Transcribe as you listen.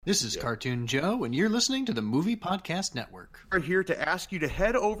This is Cartoon Joe, and you're listening to the Movie Podcast Network. We're here to ask you to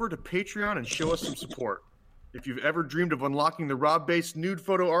head over to Patreon and show us some support. If you've ever dreamed of unlocking the Rob-based nude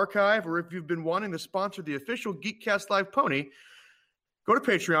photo archive, or if you've been wanting to sponsor the official Geekcast Live pony, go to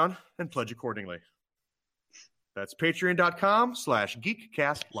Patreon and pledge accordingly. That's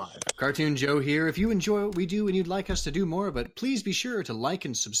patreon.com/geekcastlive. Cartoon Joe here. If you enjoy what we do and you'd like us to do more of it, please be sure to like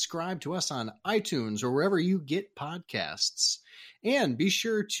and subscribe to us on iTunes or wherever you get podcasts. And be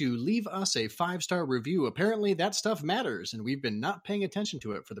sure to leave us a 5-star review. Apparently that stuff matters, and we've been not paying attention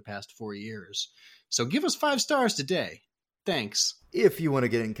to it for the past 4 years. So give us 5 stars today. Thanks. If you want to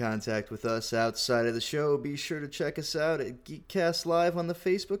get in contact with us outside of the show, be sure to check us out at Geekcast Live on the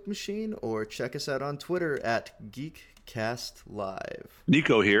Facebook machine, or check us out on Twitter at Geekcast Live.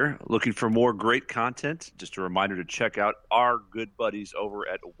 Nico here, looking for more great content. Just a reminder to check out our good buddies over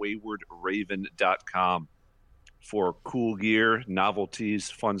at waywardraven.com for cool gear, novelties,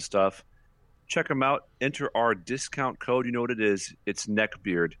 fun stuff. Check them out. Enter our discount code. You know what it is. It's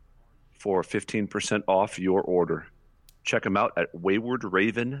Neckbeard for 15% off your order. Check them out at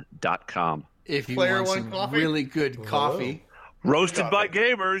waywardraven.com. If you want some really good coffee. Roasted by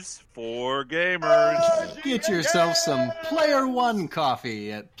gamers for gamers. Get yourself some Player One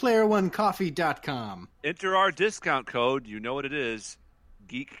coffee at playeronecoffee.com. Enter our discount code. You know what it is.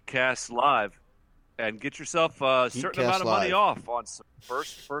 Geekcast Live. And get yourself a certain amount of money off on some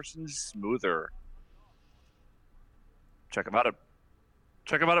first-person smoother. Check them out at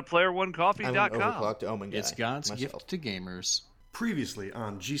playeronecoffee.com. It's God's gift to gamers. Previously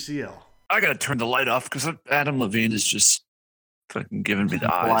on GCL. I gotta turn the light off because Adam Levine is just fucking giving me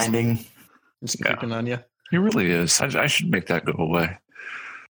the eyes. Blinding. It's creeping on you. He really is. I should make that go away.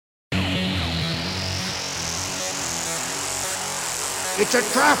 It's a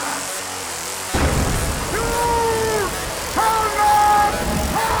trap!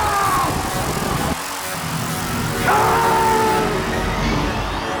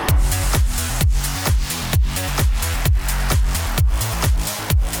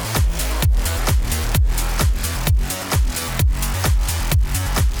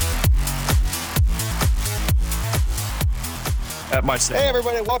 At my Hey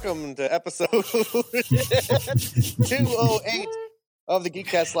everybody, welcome to episode 208 of the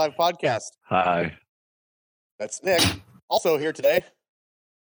Geekcast Live podcast. Hi. That's Nick. Also here today,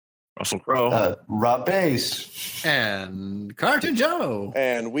 Russell Crowe. Rob Bass. And Cartoon Joe.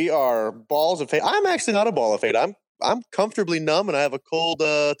 and we are balls of fate. I'm actually not a ball of fate. I'm comfortably numb, and I have a cold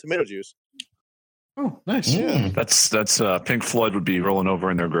tomato juice. Oh, nice. Yeah. That's Pink Floyd would be rolling over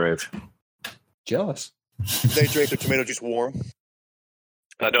in their grave. Jealous. They drink their tomato juice warm.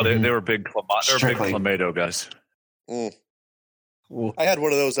 No, they were big. They were big Clamato guys. Mm. I had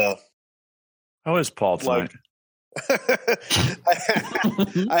one of those. How is Paul tonight?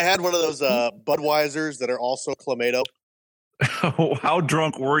 I had one of those Budweisers that are also Clamato. How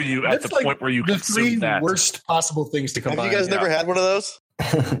drunk were you at the point where you consumed that? The 3 worst possible things to combine. Have you guys never had one of those?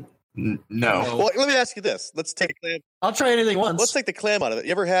 No. Well, let me ask you this. Let's take a clam. I'll try anything once. Let's take the clam out of it.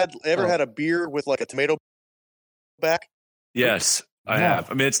 You ever had a beer with like a tomato back? Yes, I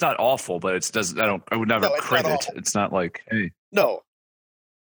have. I mean, it's not awful, but it doesn't. I would never crit it. It's not like, hey. No.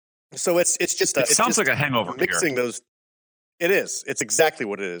 So it's just It sounds like a hangover mixing beer. those. It is. It's exactly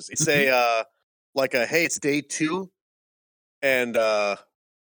what it is. It's hey, it's day 2, and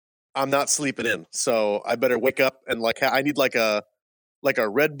I'm not sleeping in, so I better wake up and I need like a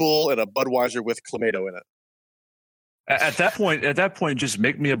Red Bull and a Budweiser with Clamato in it. At that point, just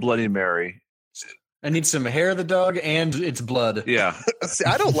make me a Bloody Mary. I need some hair of the dog and its blood. Yeah. See,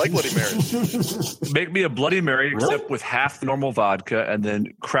 I don't like Bloody Mary. Make me a Bloody Mary, except with half the normal vodka, and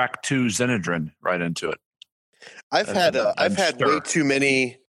then crack 2 Xenadrin right into it. I've had way too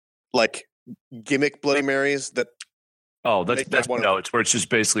many like gimmick Bloody Marys that. Oh, that's no. It's where it's just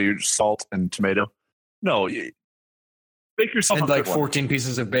basically salt and tomato. No, make yourself and like 14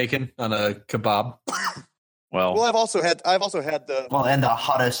 pieces of bacon on a kebab. Well, I've also had the and the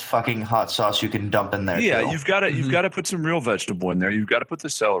hottest fucking hot sauce you can dump in there. Yeah, too. you've got to put some real vegetable in there. You've got to put the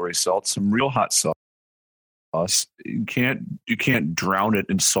celery salt, some real hot sauce. You can't drown it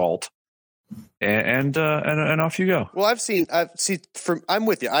in salt, and off you go. Well, I'm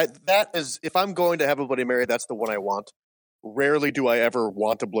with you. That is, if I'm going to have a Bloody Mary, that's the one I want. Rarely do I ever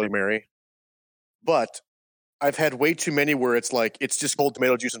want a Bloody Mary, but I've had way too many where it's like it's just cold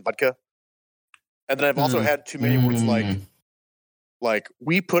tomato juice and vodka. And then I've also had too many where it's like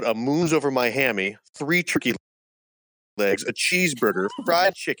we put a moons over my hammy, 3 turkey legs, a cheeseburger,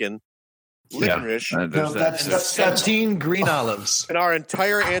 fried chicken, licorice, that's 17 green olives, and our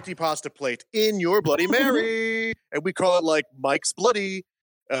entire antipasta plate in your Bloody Mary. And we call it like Mike's Bloody.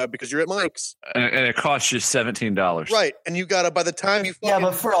 because you're at Mike's. And it costs you $17. Right. And you got to, by the time you Yeah,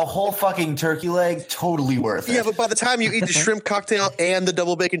 but for a whole fucking turkey leg, totally worth it. Yeah, but by the time you eat the shrimp cocktail and the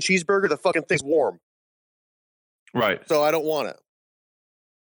double bacon cheeseburger, the fucking thing's warm. Right. So I don't want it.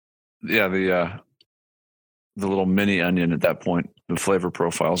 Yeah, the little mini onion at that point, the flavor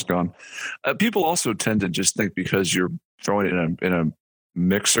profile's gone. People also tend to just think because you're throwing it in a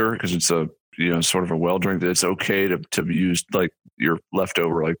mixer, because it's a sort of a well drink, that it's okay to use like your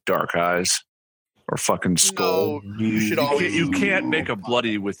leftover like Dark Eyes or fucking Skull. No, you should always. You can't make a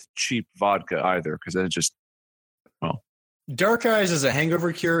bloody with cheap vodka either, because then it just Dark Eyes as a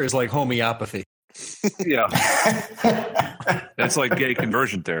hangover cure is like homeopathy. yeah, that's like gay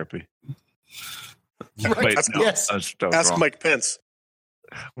conversion therapy. Right. Wait, no, yes. that was Ask wrong. Mike Pence.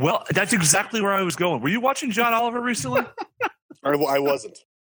 Well, that's exactly where I was going. Were you watching John Oliver recently? I wasn't.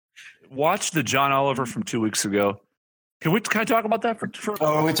 Watch the John Oliver from 2 weeks ago. Can I talk about that for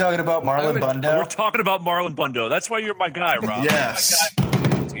Oh, are we talking about Marlon We're Bundo? talking about Marlon Bundo. That's why you're my guy, Rob. Yes.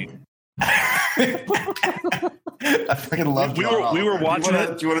 I fucking love We John were Oliver. watching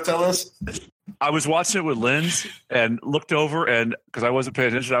Do you want to tell us? I was watching it with Linz and looked over, and because I wasn't paying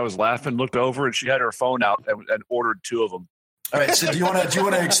attention, I was laughing. Looked over, and she had her phone out and ordered 2 of them. All right. So do you want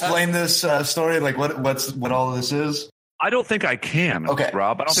to explain this story? Like what all of this is? I don't think I can. Okay.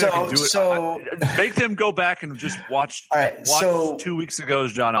 Rob. I don't think I can do it. So Make them go back and just watch. all right. So 2 weeks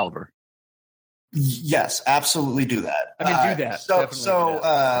ago's John Oliver. yes, absolutely do that. I mean, do that. So, Definitely so do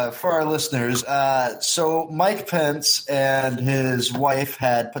that. For our listeners, so Mike Pence and his wife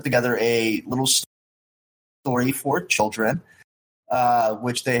had put together a little story for children,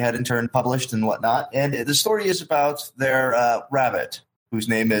 which they had in turn published and whatnot. And the story is about their rabbit, whose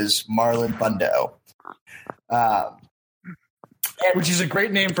name is Marlon Bundo. Which is a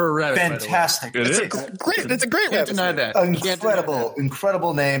great name for a rabbit. Fantastic. It is. It's a great Can't rabbit. deny that.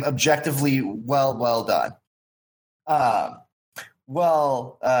 Incredible name. Objectively well done.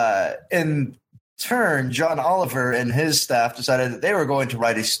 In turn, John Oliver and his staff decided that they were going to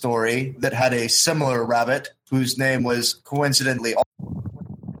write a story that had a similar rabbit whose name was coincidentally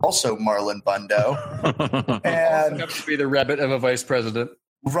also Marlon Bundo. And Happens to be the rabbit of a vice president.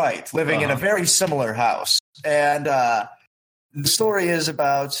 right, living in a very similar house. And the story is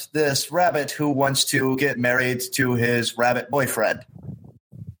about this rabbit who wants to get married to his rabbit boyfriend.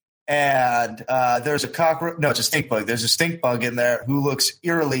 And there's a cockroach. No, it's a stink bug. There's a stink bug in there who looks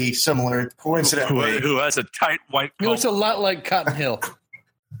eerily similar, coincidentally. Who has a tight white He coat. looks a lot like Cotton Hill.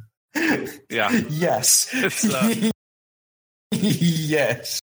 Yeah. Yes. It's,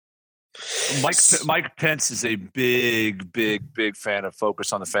 Yes. Mike Pence is a big fan of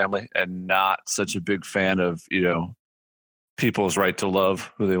Focus on the Family, and not such a big fan of, people's right to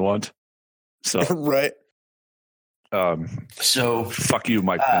love who they want. So, Right. So fuck you,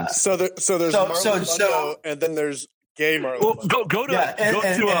 Mike Pence. So there's Marlon Bundo, and then there's gay Marlon Well, Bundo. go to Yeah, and-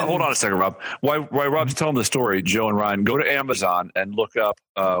 hold on a second, Rob. While Rob's telling the story, Joe and Ryan, go to Amazon and look up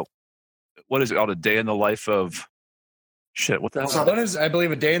what is it called? A Day in the Life of shit. What the hell? One is, I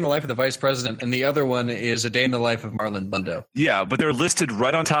believe, A Day in the Life of the Vice President, and the other one is A Day in the Life of Marlon Bundo. Yeah, but they're listed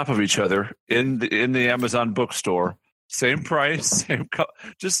right on top of each other in the Amazon bookstore. Same price, same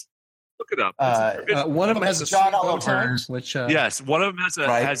just look it up. One of them has a John bow tie, Oliver's- which Yes, one of them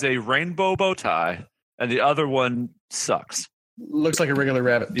has a rainbow bow tie, and the other one sucks. looks like a regular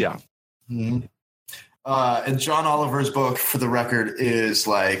rabbit. Yeah, Mhm. And John Oliver's book, for the record, is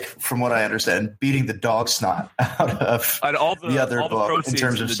like, from what I understand, beating the dog snot out of and all the other all the book in proceeds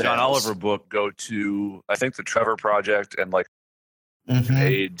terms of of the John sales. Oliver book go to, I think, the Trevor Project and like Mhm.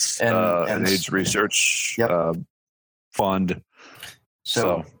 AIDS And- AIDS research Yep. fund.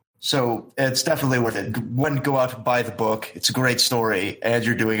 So it's definitely worth it. One, go out and buy the book. It's a great story, and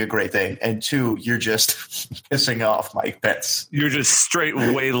you're doing a great thing. And two, you're just pissing off Mike Pence. You're just straight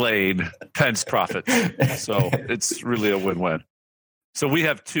waylaid Pence profit. So it's really a win-win. So we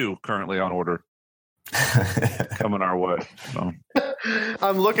have 2 currently on order coming our way. So.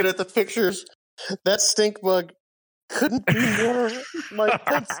 I'm looking at the pictures. That stink bug couldn't be more Mike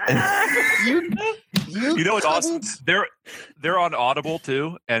Pence. You know what's awesome? They're on Audible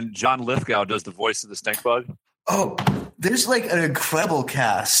too, and John Lithgow does the voice of the stink bug. Oh, there's like an incredible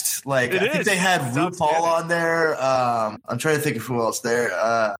cast. Like, It I think is. they had It's RuPaul outstanding. on there. I'm trying to think of who else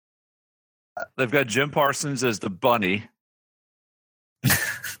there. They've got Jim Parsons as the bunny.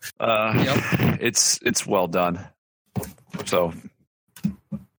 It's well done. So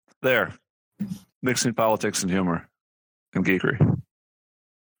there, mixing politics and humor and geekery.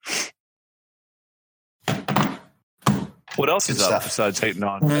 What else is Good up stuff. besides hating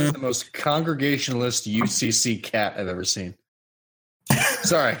on? That's the most congregationalist UCC cat I've ever seen.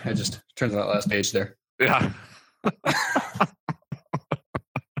 Sorry, I just turned to that last page there. Yeah.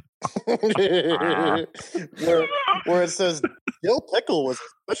 where it says dill pickle was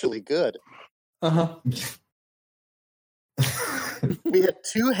especially good. Uh-huh. We had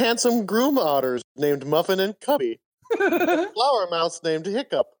 2 handsome groom otters named Muffin and Cubby, flower mouse named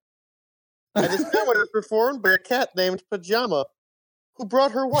Hiccup, and the ceremony was performed by a cat named Pajama, who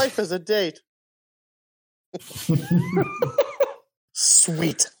brought her wife as a date.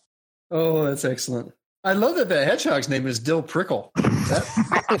 Sweet. Oh, that's excellent. I love that the hedgehog's name is Dill Prickle. That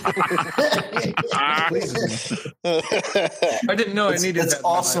pleases me. I didn't know I needed It's that. in my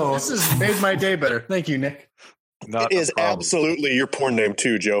also- life. This has made my day better. Thank you, Nick. Not It a is problem. absolutely your porn name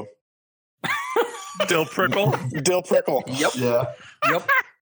too, Joe. Dill Prickle. Dill Prickle. Yep. Yeah. Yep.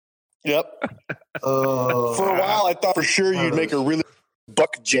 Yep. Oh. For a while, I thought for sure you'd make a really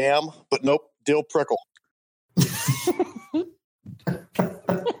buck jam, but nope, Dill Prickle.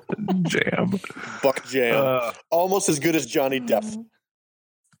 Jam. Buck jam. Almost as good as Johnny Depp.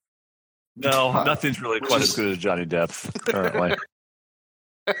 No, nothing's really quite as good as Johnny Depp currently.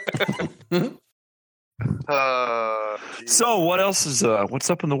 So, what else is what's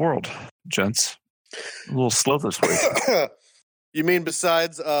up in the world, gents? A little slow this week. You mean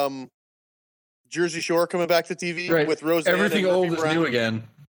besides Jersey Shore coming back to TV Right. with Roseanne? Everything and old Murphy is Brown? new again.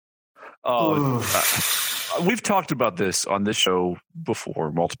 We've talked about this on this show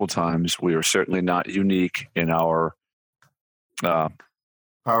before multiple times. We are certainly not unique in our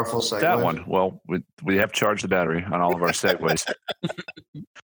Powerful segue. that one. Well, we have charged the battery on all of our segues.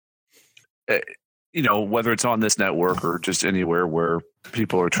 Whether it's on this network or just anywhere where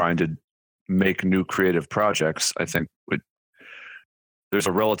people are trying to make new creative projects, I think there's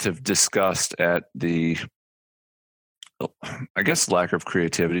a relative disgust at the, I guess, lack of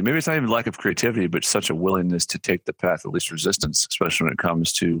creativity. Maybe it's not even lack of creativity, but such a willingness to take the path of least resistance, especially when it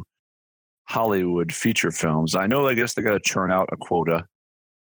comes to Hollywood feature films. I know, I guess they got to churn out a quota.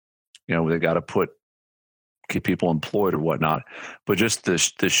 They got to keep people employed or whatnot. But just the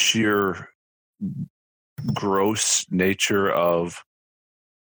sheer gross nature of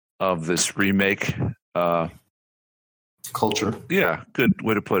this remake Culture. Yeah, good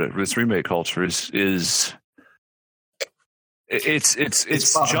way to put it. This remake culture is it's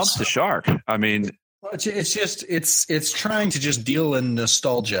jumped the shark. I mean, it's trying to just deal in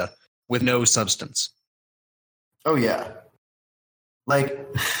nostalgia with no substance. Oh yeah. Like,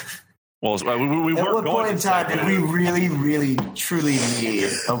 well, we at weren't what going point in to time say did we really, really, truly need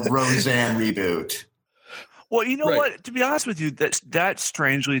a Roseanne reboot? Well, you know Right. what? To be honest with you, that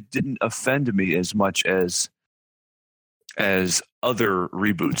strangely didn't offend me as much as other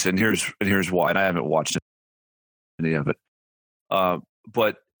reboots, and here's why. And I haven't watched any of it,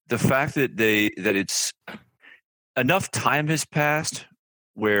 but the fact that it's enough time has passed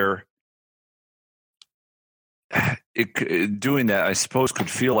where doing that, I suppose, could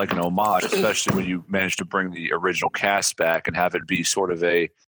feel like an homage, especially when you manage to bring the original cast back and have it be sort of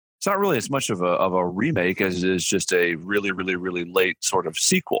it's not really as much of a remake as it is just a really, really, really late sort of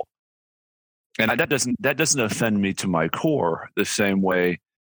sequel. And that doesn't offend me to my core the same way.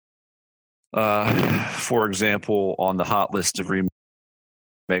 For example, on the hot list of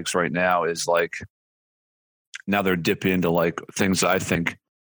remakes right now is like now they're dipping into like things I think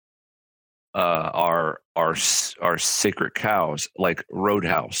are sacred cows, like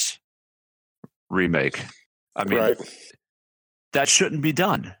Roadhouse remake. I mean, Right. that shouldn't be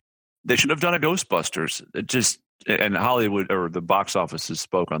done. They should have done a Ghostbusters. And Hollywood or the box offices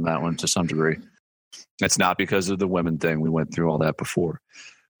spoke on that one to some degree. It's not because of the women thing. We went through all that before.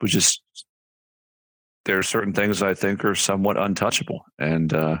 But just there are certain things I think are somewhat untouchable.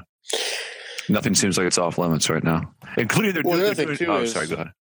 And nothing seems like it's off limits right now. Including Well, the other thing, too, is- sorry, go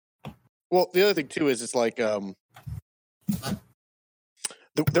ahead. Well, the other thing too is it's like they're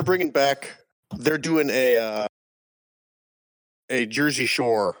bringing back. They're doing a Jersey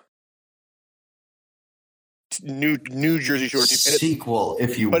Shore new Jersey Shore team. And Sequel,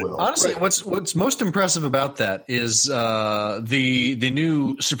 if you but- will. Honestly, what's most impressive about that is the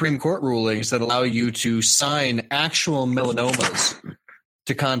new Supreme Court rulings that allow you to sign actual melanomas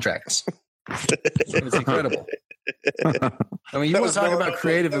to contracts. It's incredible. I mean, you want to talk about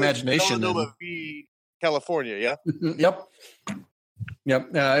creative imagination. Melanoma v. California, yeah. Yep.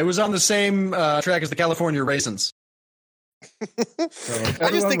 It was on the same track as the California raisins. So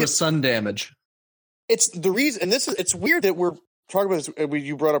everyone think was sun damage. It's the reason, and it's weird that we're talking about this.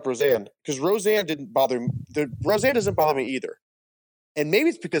 You brought up Roseanne because Roseanne didn't bother me. Roseanne doesn't bother me either, and maybe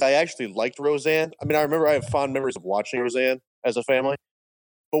it's because I actually liked Roseanne. I mean, I remember I have fond memories of watching Roseanne as a family.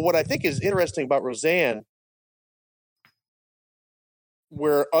 But what I think is interesting about Roseanne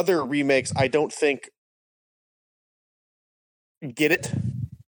where other remakes I don't think get it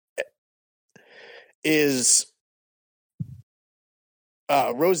is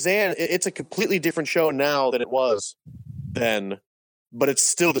Roseanne. It's a completely different show now than it was then, but it's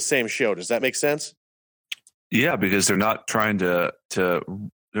still the same show. Does that make sense? Yeah, because they're not trying to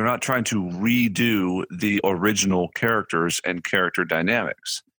redo the original characters and character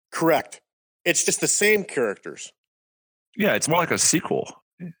dynamics. Correct. It's just the same characters. Yeah, it's more like a sequel.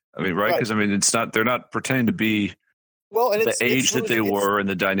 I mean, right? Because I mean, it's not. They're not pretending to be and the age that they were and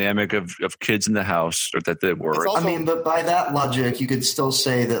the dynamic of kids in the house or that they were. I mean, but by that logic, you could still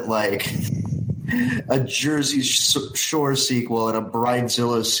say that like a Jersey Shore sequel and a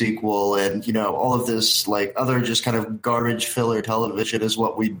Bridezilla sequel and, you know, all of this like other just kind of garbage filler television is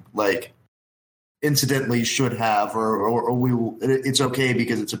what we like incidentally should have, or we will, it's okay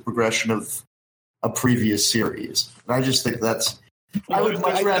because it's a progression of a previous series. And I just think I would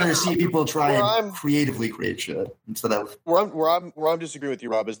much rather see people try and creatively create shit instead of where I'm disagreeing with you,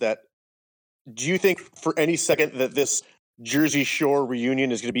 Rob, is that do you think for any second that this Jersey Shore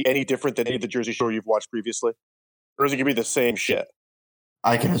reunion is going to be any different than any of the Jersey Shore you've watched previously? Or is it going to be the same shit?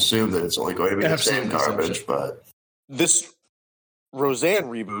 I can assume that it's only going to be the same garbage, but this Roseanne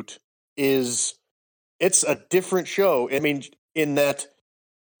reboot it's a different show. I mean, in that,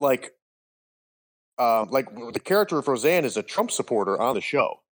 like the character of Roseanne is a Trump supporter on the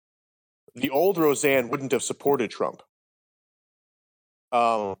show. The old Roseanne wouldn't have supported Trump.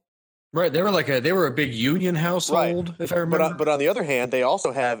 Right, they were a big union household, right, if I remember. But on the other hand, they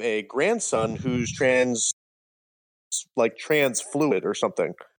also have a grandson who's trans fluid or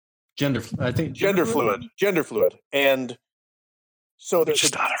something. Gender fluid, and so there's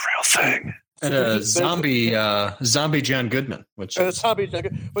just not a real thing. And a zombie John Goodman, but there's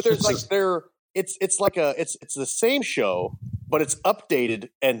it's the same show, but it's updated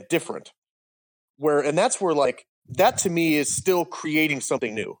and different. That's where like that to me is still creating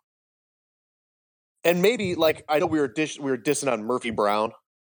something new. And maybe like I know we were dissing on Murphy Brown,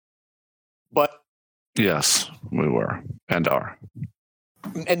 but yes, we were and are.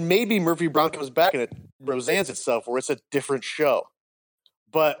 And maybe Murphy Brown comes back and it Roseanne's itself, where it's a different show.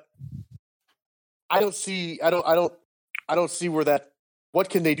 But I don't see where that. What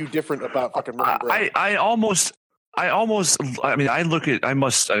can they do different about fucking Murphy Brown? I didn't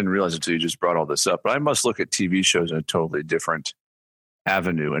realize it until you just brought all this up, but I must look at TV shows in a totally different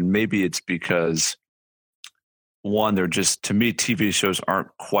avenue. And maybe it's because one, they're just, to me, TV shows aren't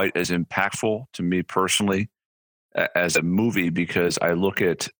quite as impactful to me personally as a movie, because I look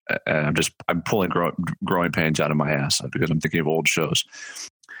at, and I'm pulling growing pains out of my ass because I'm thinking of old shows.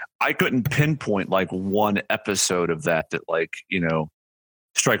 I couldn't pinpoint like one episode of that like, you know,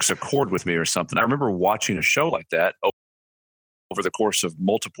 strikes a chord with me or something. I remember watching a show like that over the course of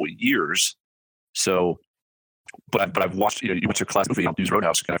multiple years. So, but I've watched, you know, you went to a class movie, News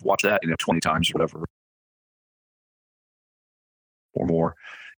Roadhouse, and I've watched that, 20 times or whatever, or more.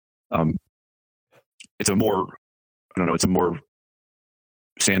 It's a more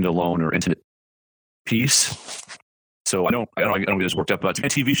standalone or intimate piece. So I don't get this worked up, but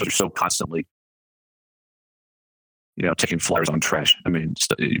TV shows are so constantly, taking flyers on trash. I mean,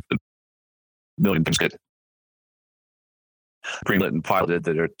 a million things get greenlit and piloted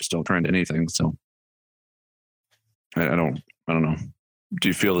that are just don't turn into anything. So I don't know. Do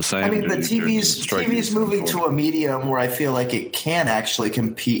you feel the same? I mean, the TV's moving to a medium where I feel like it can actually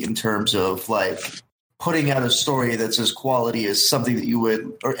compete in terms of like putting out a story that's as quality as something that you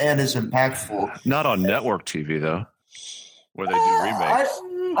would, and as impactful. Not on network TV though, where they do remakes.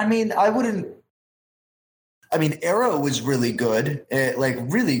 Arrow was really good,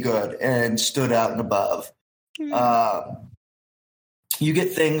 really good, and stood out and above. You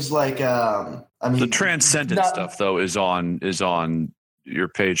get things like, the transcendent stuff though is on your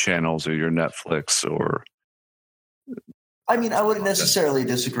paid channels or your Netflix or. I mean, I wouldn't necessarily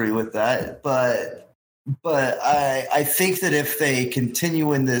disagree with that, but I think that if they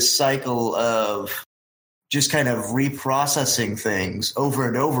continue in this cycle of just kind of reprocessing things over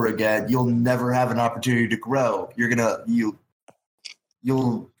and over again, you'll never have an opportunity to grow. You'll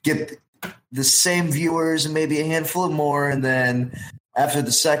get the same viewers and maybe a handful of more, and then after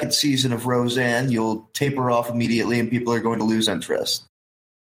the second season of Roseanne, you'll taper off immediately, and people are going to lose interest.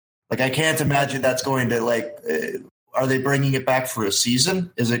 Like, I can't imagine that's going to are they bringing it back for a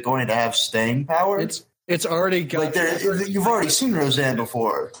season? Is it going to have staying power? It's already got. You've already seen Roseanne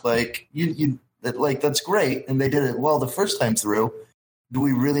before. Like that's great, and they did it well the first time through. Do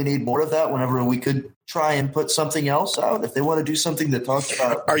we really need more of that? Whenever we could try and put something else out, if they want to do something that talks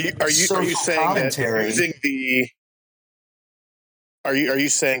about, are you saying commentary, that Are you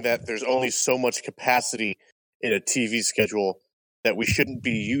saying that there's only so much capacity in a TV schedule that we shouldn't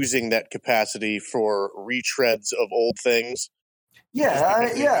be using that capacity for retreads of old things?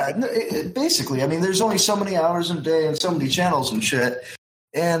 Basically, I mean, there's only so many hours in a day and so many channels and shit.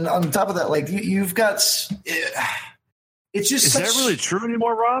 And on top of that, like you've got, it's just. Is that really true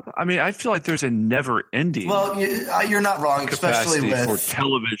anymore, Rob? I mean, I feel like there's a never-ending. Well, you're not wrong, especially with for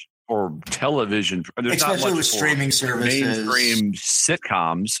television. Or television, there's especially not much with streaming services, mainstream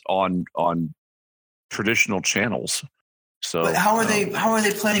sitcoms on traditional channels. So, but how are they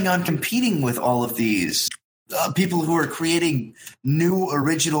planning on competing with all of these people who are creating new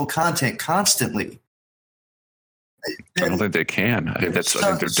original content constantly? I don't think they can. I think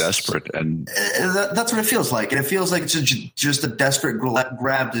they're desperate, and that's what it feels like. And it feels like it's just a desperate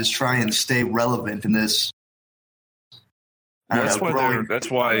grab to try and stay relevant in this. That's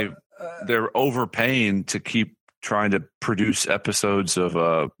why they're overpaying to keep trying to produce episodes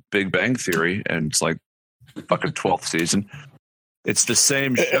of Big Bang Theory, and it's like fucking 12th season. It's the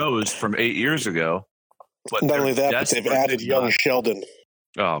same shows from 8 years ago. But not only that, but they've added young Sheldon.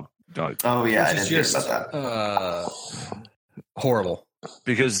 Oh yeah, I didn't hear about that. Horrible.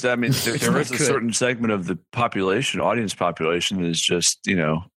 Because I mean, there is a certain segment of the audience population that is just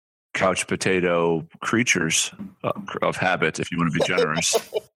couch potato creatures of habit, if you want to be generous.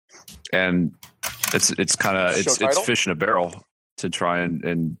 And it's fish in a barrel to try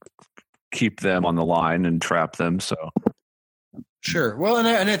and keep them on the line and trap them. So sure. Well,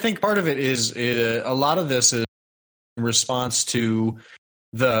 and I think part of it is a lot of this is in response to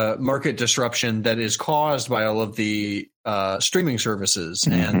the market disruption that is caused by all of the streaming services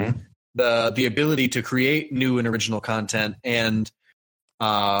and the ability to create new and original content. And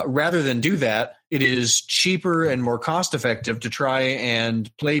rather than do that, it is cheaper and more cost effective to try and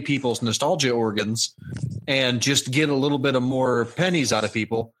play people's nostalgia organs and just get a little bit of more pennies out of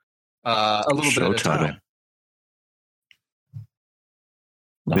people a little bit at a time.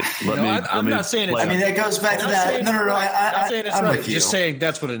 I'm not saying it's. I mean, that goes back to that. No. I'm saying it's right. Just saying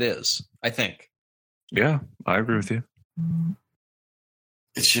that's what it is. I think. Yeah, I agree with you.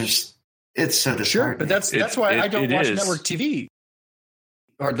 It's so disheartening. Sure, but that's why I don't watch network TV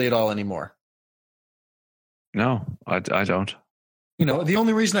hardly at all anymore. No, I don't. The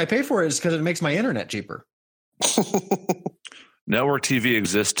only reason I pay for it is because it makes my internet cheaper. Network TV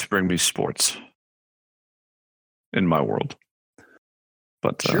exists to bring me sports in my world.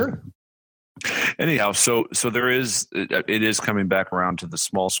 But sure. Anyhow, so it is coming back around to the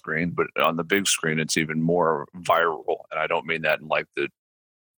small screen, but on the big screen, it's even more viral. And I don't mean that in like the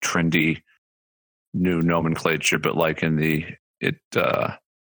trendy new nomenclature, but like it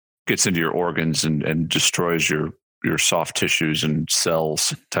gets into your organs and destroys your soft tissues and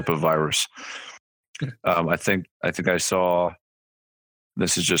cells type of virus. I think I saw,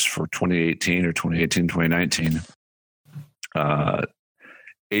 this is just for 2018 or 2019.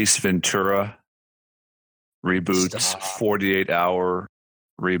 Ace Ventura reboots, 48-hour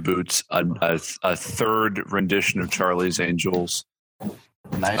reboots, a third rendition of Charlie's Angels.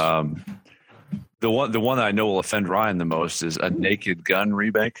 Nice. The one that I know will offend Ryan the most is a Naked Gun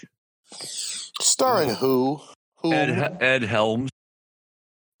remake. Starring who? Ed Helms.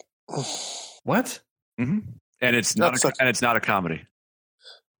 What? Mm-hmm. And it's not a comedy.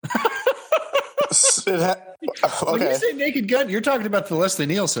 When you say Naked Gun, you're talking about the Leslie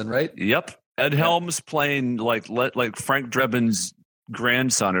Nielsen, right? Yep. Ed Helms playing like Frank Drebin's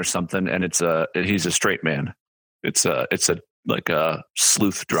grandson or something, and he's a straight man. It's a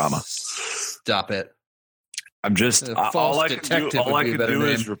sleuth drama. Stop it. I'm just all I can do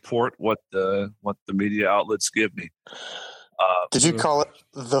is report what the media outlets give me. Did you call it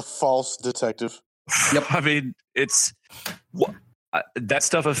The False Detective? Yep. I mean, that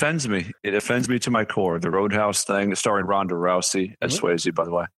stuff offends me. It offends me to my core. The Roadhouse thing, starring Ronda Rousey as Swayze, by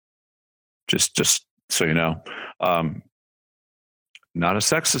the way. Just so you know, not a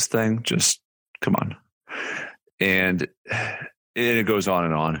sexist thing. Just come on, and it goes on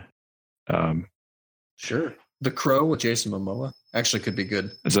and on. Sure. The Crow with Jason Momoa actually could be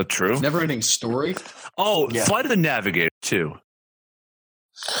good. Is that true? Never-ending Story. Oh, yeah. Flight of the Navigator too.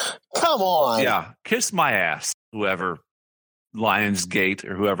 Come on. Yeah, kiss my ass. Whoever, Lionsgate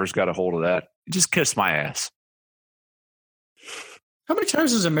or whoever's got a hold of that, just kiss my ass. How many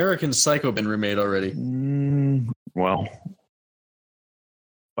times has American Psycho been remade already? Well,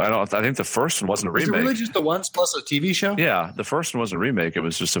 I think the first one wasn't a remake. Is it really just the once plus a TV show? Yeah, the first one wasn't a remake. It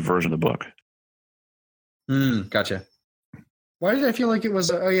was just a version of the book. Gotcha. Why did I feel like it was?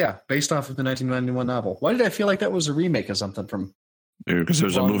 Based off of the 1991 novel. Why did I feel like that was a remake of something from? Because there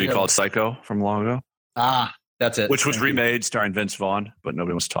was a movie called Psycho from long ago. Ah, That's it. Which was Thank you. remade, starring Vince Vaughn, but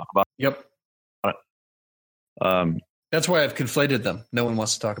nobody wants to talk about Yep. it. That's why I've conflated them. No one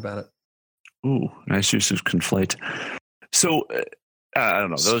wants to talk about it. Ooh, nice use of conflate. So I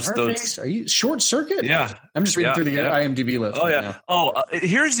don't know those. Are you Short Circuit? Yeah, I'm just reading through the IMDb list. Oh right yeah. now. Oh,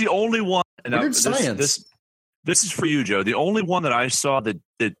 here's the only one. And Weird Science. This is for you, Joe. The only one that I saw that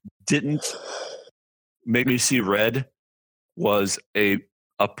didn't make me see red was a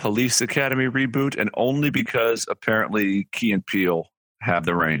Police Academy reboot, and only because apparently Key and Peele have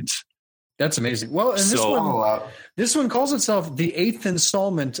the reins. That's amazing. Well, and this one calls itself the 8th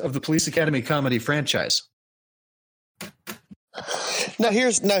installment of the Police Academy comedy franchise. Now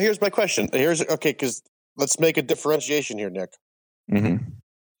here's my question. Because let's make a differentiation here, Nick. Mm-hmm.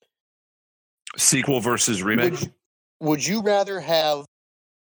 Sequel versus remake. Would you rather have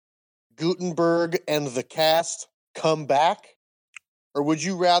Gutenberg and the cast come back, or would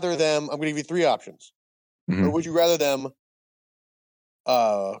you rather them? I'm going to give you three options. Mm-hmm. Or would you rather them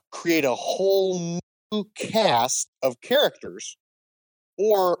create a whole new cast of characters,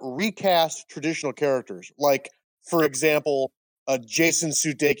 or recast traditional characters? Like, for example, Jason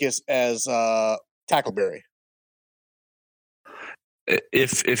Sudeikis as Tackleberry.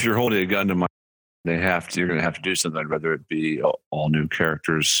 If you're holding a gun to my, you're going to have to do something. Whether it be all new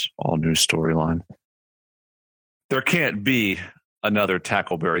characters, all new storyline. There can't be another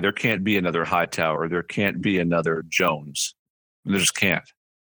Tackleberry. There can't be another Hightower. There can't be another Jones. There just can't.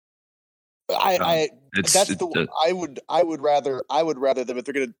 I would rather them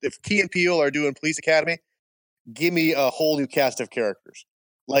if Key and Peele are doing Police Academy, give me a whole new cast of characters.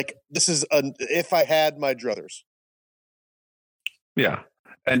 Like, this is if I had my druthers. Yeah.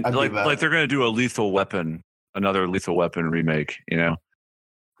 And like they're going to do another Lethal Weapon remake, you know?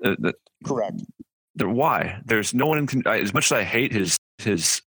 Correct. Why? There's no one as much as I hate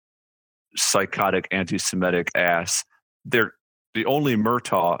his psychotic anti-Semitic ass, they're the only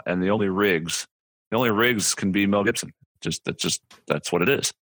Murtaugh and the only Riggs can be Mel Gibson. That's what it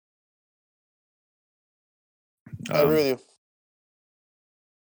is. I agree with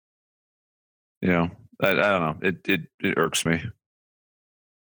you. You know, I don't know. It irks me.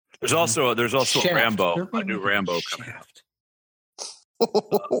 There's also Shaft. Rambo, a new Rambo coming out.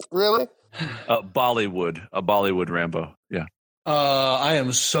 Really? A Bollywood Rambo. Yeah. I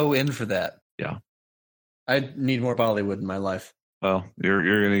am so in for that. Yeah. I need more Bollywood in my life. Well, you're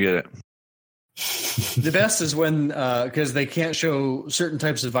going to get it. The best is when, because they can't show certain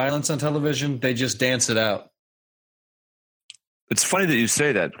types of violence on television, they just dance it out. It's funny that you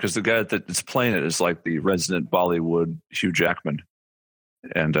say that, because the guy that's playing it is like the resident Bollywood Hugh Jackman.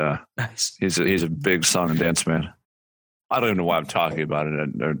 And nice. He's a big song and dance man. I don't even know why I'm talking about it.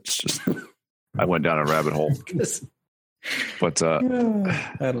 It's just I went down a rabbit hole. But I don't know.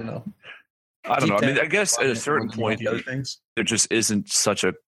 I don't know. I mean, I guess at a certain point, there just isn't such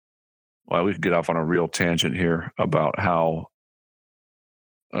a. Well, we could get off on a real tangent here about how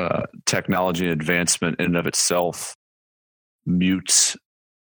technology and advancement in and of itself mutes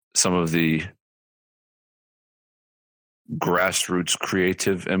some of the grassroots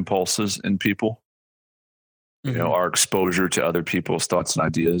creative impulses in people. Mm-hmm. You know, our exposure to other people's thoughts and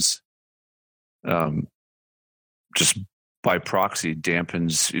ideas, just by proxy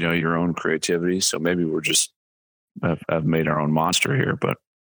dampens, your own creativity. So maybe we're just have made our own monster here, but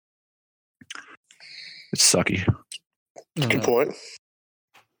it's sucky. Good point.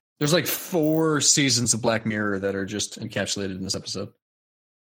 There's like 4 seasons of Black Mirror that are just encapsulated in this episode.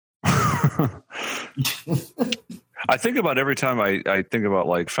 I think about every time I think about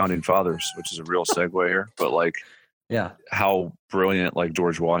like Founding Fathers, which is a real segue here, but like, yeah, how brilliant like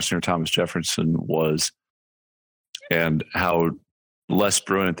George Washington or Thomas Jefferson was, and how less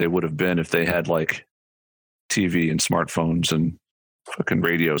brilliant they would have been if they had like TV and smartphones and fucking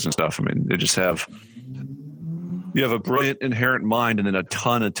radios and stuff. I mean, you have a brilliant inherent mind and then a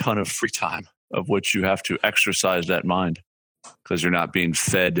ton of free time of which you have to exercise that mind because you're not being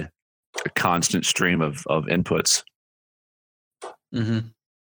fed a constant stream of inputs. Mm-hmm.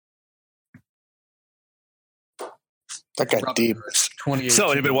 That got deep.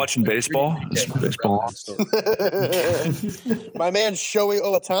 So, anybody watching baseball? Baseball. My man Shohei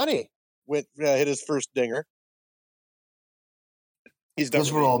Ohtani hit his first dinger.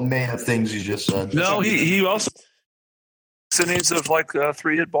 Those were all made of things you just said. No, he also innings of like a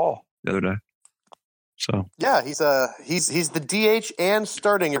 3-hit ball the other day. So yeah, he's the DH and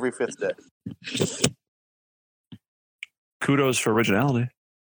starting every 5th day. Kudos for originality.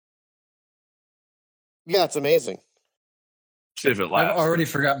 Yeah, it's amazing. See if it lasts. I've already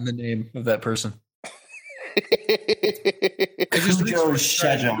forgotten the name of that person.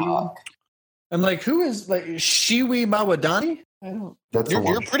 I'm like, who is like Shiwi Mawadani? I don't. That's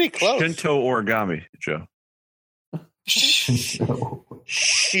You're pretty close. Shinto origami, Joe.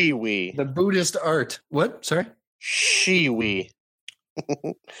 Shiwi. The Buddhist art. What? Sorry. Shiwi.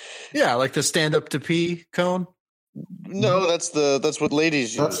 Yeah, like the stand up to pee cone. No, that's what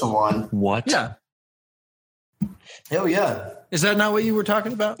ladies use. That's the one. What? Yeah. Hell yeah. Is that not what you were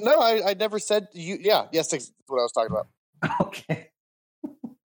talking about? No, I never said you. Yeah, yes, that's what I was talking about. Okay.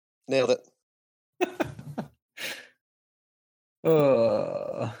 Nailed it.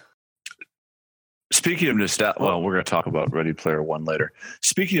 Speaking of nostalgia, well, we're going to talk about Ready Player One later.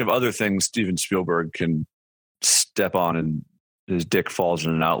 Speaking of other things Steven Spielberg can step on and his dick falls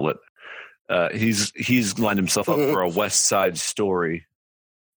in an outlet, he's lined himself up for a West Side Story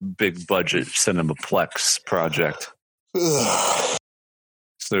big budget cinemaplex project. So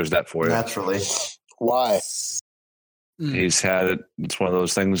there's that for you. Naturally. Why? He's had it. It's one of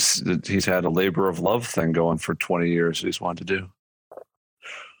those things that he's had a labor of love thing going for 20 years that he's wanted to do.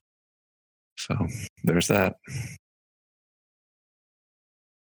 So there's that.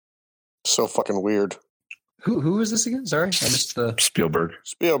 So fucking weird. Who is this again? Sorry, I missed the Spielberg.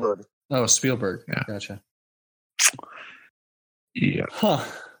 Oh, Spielberg. Yeah. Gotcha. Yeah. Huh.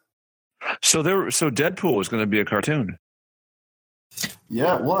 So Deadpool was going to be a cartoon.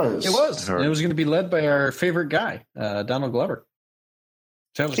 Yeah, it was. It was. And it was going to be led by our favorite guy, Donald Glover.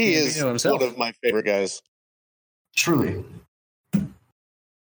 He is one of my favorite guys. Truly.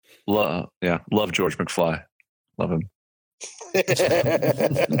 Love George McFly. Love him.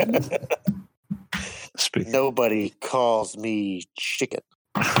 Nobody calls me chicken.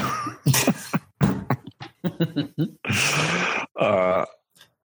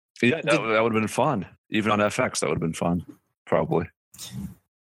 Yeah, that would have been fun. Even on FX, that would have been fun. Probably.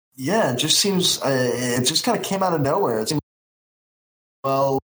 Yeah, it just seems it just kind of came out of nowhere. It seemed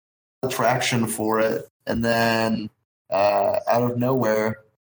traction for it, and then out of nowhere,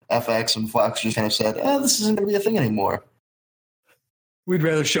 FX and Fox just kind of said, this isn't going to be a thing anymore. We'd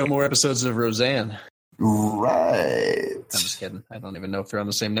rather show more episodes of Roseanne. Right. I'm just kidding. I don't even know if they're on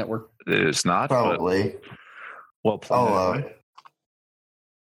the same network. It's not. Probably. Well played.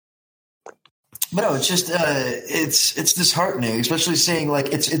 But no, it's just it's disheartening, especially seeing like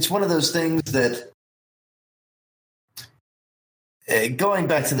it's one of those things that going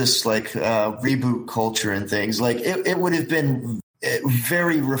back to this like reboot culture and things, like it would have been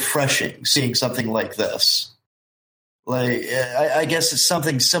very refreshing seeing something like this. Like I guess it's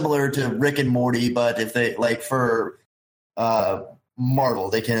something similar to Rick and Morty, but if they like for Marvel,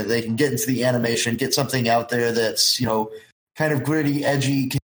 they can get into the animation, get something out there that's kind of gritty, edgy.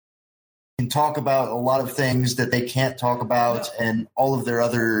 Can talk about a lot of things that they can't talk about and all of their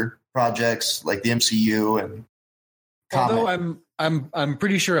other projects like the MCU and Although I'm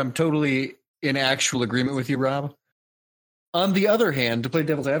pretty sure I'm totally in actual agreement with you, Rob. On the other hand, to play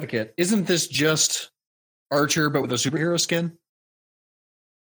devil's advocate, isn't this just Archer but with a superhero skin?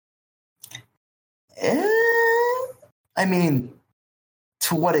 I mean,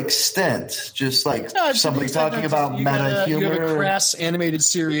 to what extent? Just like somebody talking about meta humor. You have a crass animated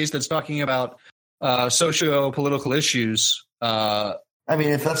series that's talking about socio-political issues. I mean,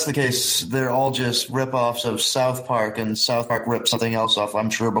 if that's the case, they're all just rip-offs of South Park, and South Park ripped something else off, I'm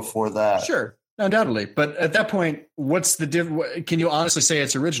sure, before that. Sure, undoubtedly. But at that point, what's the difference? Can you honestly say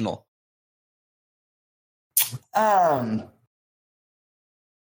it's original?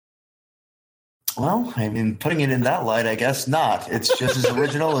 Well, I mean, putting it in that light, I guess not. It's just as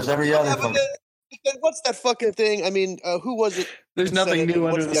original as every other thing. What's that fucking thing? I mean, who was it? There's nothing new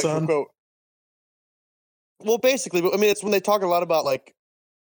under the sun. Quote? Well, basically, I mean, it's when they talk a lot about like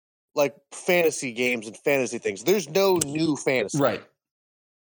fantasy games and fantasy things. There's no new fantasy. Right.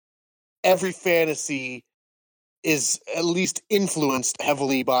 Every fantasy is at least influenced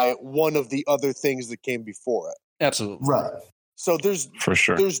heavily by one of the other things that came before it. Absolutely. Right. So there's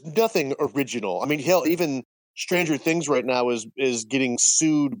nothing original. I mean, hell, even Stranger Things right now is getting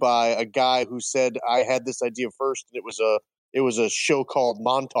sued by a guy who said I had this idea first, and it was a show called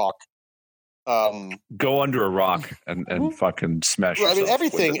Montauk. Go under a rock and fucking smash. I mean,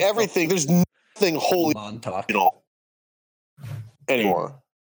 everything. There's nothing wholly original anymore.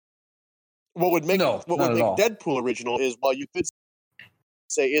 What would make Deadpool original is, while you could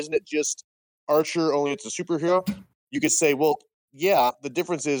say, isn't it just Archer, only it's a superhero? You could say, well, yeah, the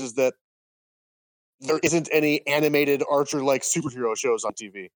difference is that there isn't any animated Archer-like superhero shows on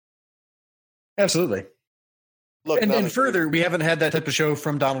TV. Absolutely. Look, and further, we haven't had that type of show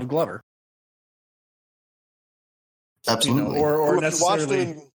from Donald Glover. Absolutely. Or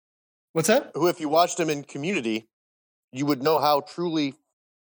necessarily. What's that? Who, if you watched him in Community, you would know how truly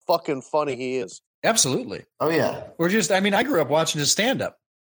fucking funny he is. Absolutely. Oh, yeah. I grew up watching his stand-up.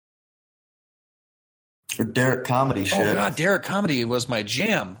 Or Derek comedy shit. Oh, God, Derek comedy was my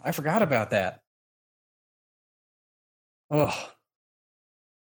jam. I forgot about that. Oh,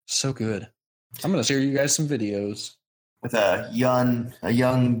 so good. I'm going to share you guys some videos. With a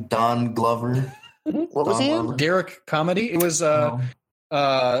young Don Glover. What was he in? Derek comedy. It was some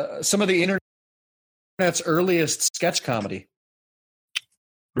of the internet's earliest sketch comedy.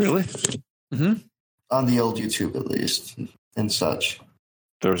 Really? Mm-hmm. On the old YouTube, at least, and such.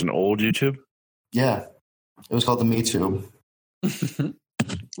 There was an old YouTube? Yeah. It was called the Me Tube.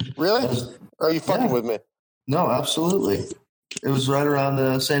 Really? Or are you fucking with me? No, absolutely. It was right around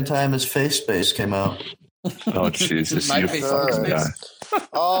the same time as Face Space came out. Oh, Jesus. My You Face fucking Space. guy.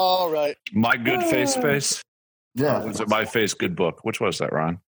 All right. My Good Face Space? Yeah. Was it My Face Good Book? Which was that,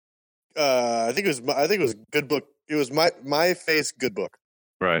 Ron? I think it was Good Book. It was my face Good Book.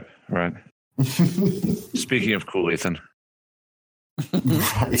 Right. Speaking of cool, Ethan.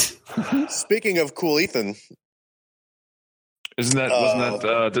 Right. Speaking of cool, Ethan. Didn't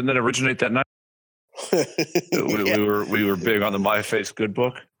that originate that night? Yeah. We were big on the My Face Good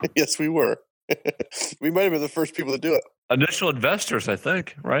Book. Yes, we were. We might have been the first people to do it. Initial investors, I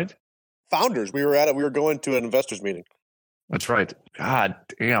think, right? Founders. We were going to an investors meeting. That's right. God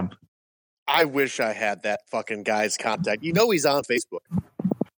damn. I wish I had that fucking guy's contact. You know he's on Facebook.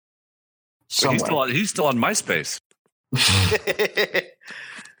 He's still on MySpace.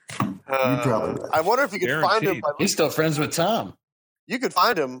 I wonder if you could find him. He's still friends with Tom. You could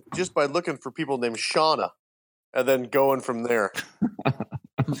find him just by looking for people named Shauna and then going from there.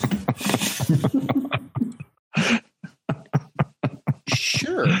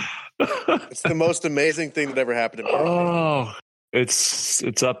 Sure. It's the most amazing thing that ever happened to me. Oh,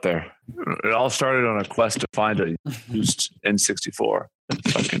 it's up there. It all started on a quest to find a used N64.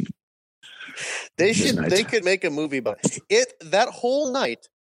 Fucking They could make a movie about it. That whole night,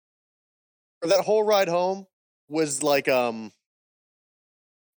 or that whole ride home was like it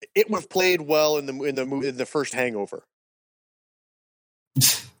would have played well in the first Hangover.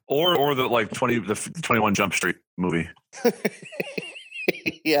 or the 21 Jump Street movie.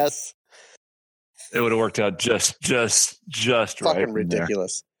 Yes. It would have worked out just right. Fucking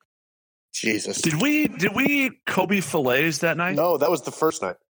ridiculous. Jesus. Did we eat Kobe fillets that night? No, that was the first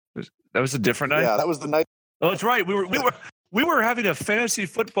night. That was a different night? Yeah, that was the night. Oh, that's right. We were having a fantasy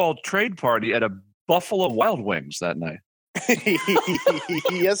football trade party at a Buffalo Wild Wings that night.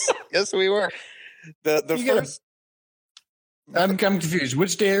 Yes, we were. The first. I'm confused.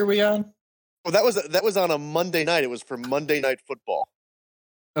 Which day are we on? Well, that was on a Monday night. It was for Monday Night Football.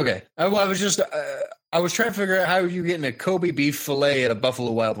 Okay. I was trying to figure out how you getting a Kobe beef fillet at a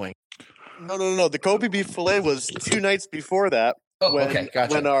Buffalo Wild Wing. No. The Kobe beef fillet was 2 nights before that. Oh, okay,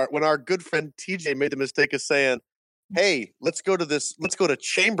 gotcha. When our good friend TJ made the mistake of saying, "Hey, let's go to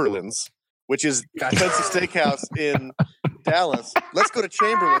Chamberlain's, which is fancy steakhouse in Dallas. Let's go to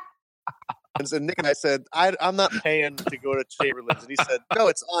Chamberlain's." And Nick and I said, "I'm not paying to go to Chamberlain's," and he said, "No,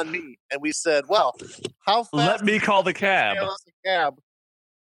 it's on me." And we said, "Well, how fast?" Let me call the cab.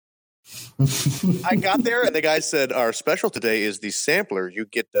 I got there, and the guy said, "Our special today is the sampler. You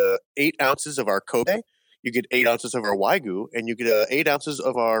get 8 ounces of our Kobe, you get 8 ounces of our Wagyu, and you get 8 ounces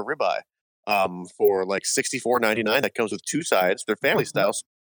of our ribeye for like $64.99. That comes with 2 sides. They're family style, so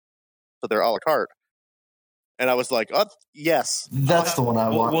they're a la carte." And I was like, "Oh, yes, that's the one I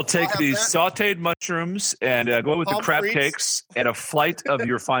want." We'll take these sautéed mushrooms and go with the crab cakes and a flight of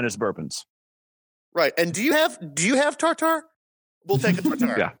your finest bourbons." Right. And do you have tartare? We'll take a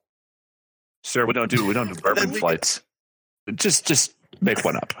tartare. Yeah. Sir, we don't do bourbon flights. Just make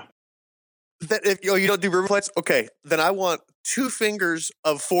one up. If you don't do bourbon flights, okay. Then I want 2 fingers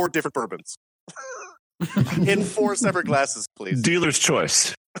of 4 different bourbons in 4 separate glasses, please. Dealer's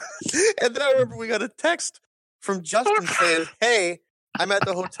choice. And then I remember we got a text from Justin saying, "Hey, I'm at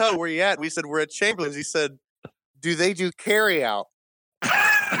the hotel. Where you at?" We said, "We're at Chamberlain's." He said, "Do they do carry out?"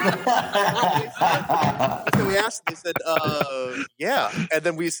 So we asked, they said, "Yeah." And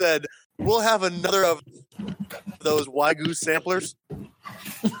then we said, "We'll have another of those Wagyu samplers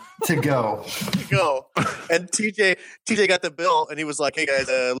to go." And TJ got the bill, and he was like, "Hey guys,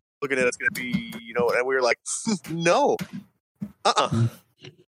 look at it. It's going to be, and we were like, "No,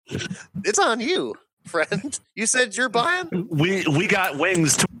 it's on you, friend. You said you're buying." We got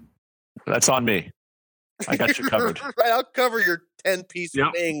wings. That's on me. I got you covered. Right, I'll cover your 10-piece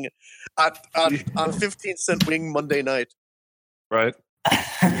wing on 15-cent wing Monday night. Right.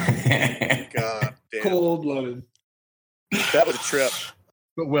 God damn. Cold-blooded. That was a trip.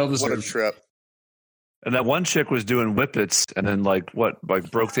 But well deserved. What a trip. And that one chick was doing whippets, and then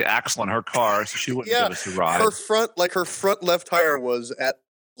broke the axle on her car, so she wouldn't Yeah, give us a ride. her front left tire was at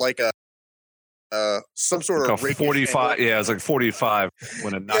like a some sort Like of a 45. Yeah, it was like 45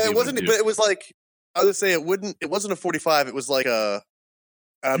 when it. Yeah, it wasn't. But it was like I would say it wouldn't. It wasn't a 45. It was like a.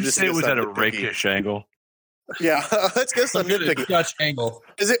 You say it was at a rakish angle. Yeah, let's guess I'm nitpicking. Dutch angle.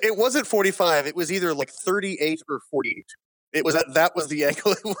 It wasn't 45. It was either like 38 or 48. It was that was the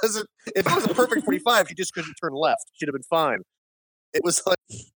angle. It wasn't. If it was a perfect 45, she just couldn't turn left. She'd have been fine. It was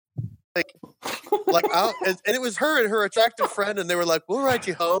like out, and it was her and her attractive friend, and they were like, "We'll ride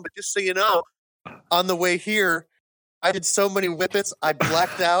you home, but just so you know, on the way here, I did so many whippets, I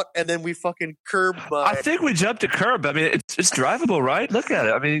blacked out, and then we fucking curbed my." I think we jumped a curb. I mean, it's drivable, right? Look at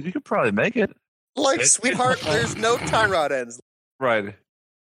it. I mean, you could probably make it. Like, sweetheart, there's no tie rod ends. Right.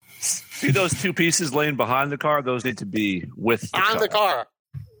 See those two pieces laying behind the car? Those need to be with the car.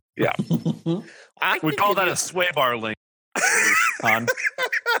 Yeah. We call that a sway bar link. Hon.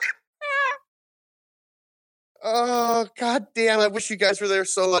 Oh, god damn. I wish you guys were there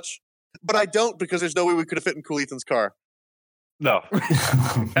so much. But I don't, because there's no way we could have fit in Cool Ethan's car. No.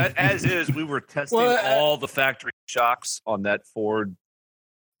 As is, we were testing all the factory shocks on that Ford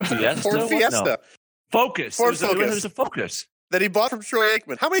Fiesta. Ford Fiesta. No. Focus. Ford It was a Focus. That he bought from Troy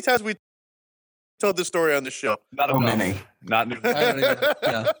Aikman. How many times have we told this story on the show? Not many. Not I don't even,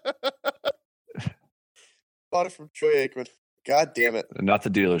 yeah. Bought it from Troy Aikman. God damn it. Not the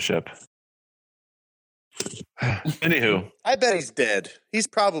dealership. Anywho. I bet he's dead. He's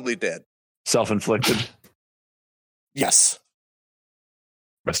probably dead. Self-inflicted. Yes.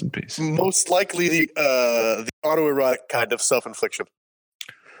 Rest in peace. Most likely the autoerotic kind of self-infliction.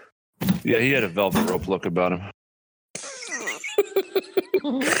 Yeah, he had a velvet rope look about him.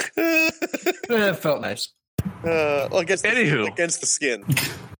 It felt nice. Against the skin.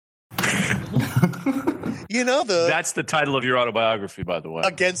 You know that's the title of your autobiography, by the way.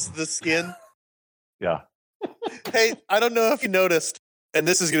 Against the Skin. Yeah. Hey, I don't know if you noticed, and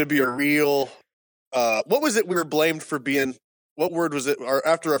this is going to be a real. What was it we were blamed for being? What word was it?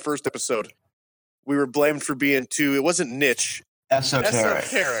 After our first episode, we were blamed for being too. It wasn't niche. Esoteric.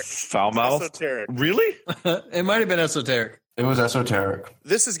 Foul mouth. Esoteric. Really? It might have been esoteric. It was esoteric.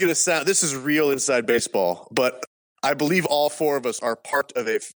 This is going to sound. This is real inside baseball, but I believe all four of us are part of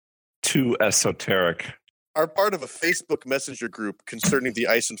too esoteric. Are part of a Facebook Messenger group concerning the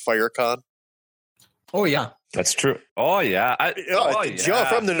Ice and Fire Con. Oh yeah, that's true. Oh yeah, Joe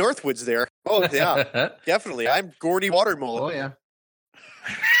from the Northwoods there. Oh yeah, definitely. I'm Gordy Watermullet. Oh yeah.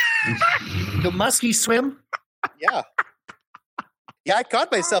 The muskie swim. Yeah. Yeah, I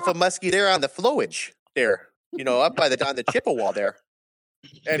caught myself a muskie there on the flowage there. You know, up by on the Chippewa there.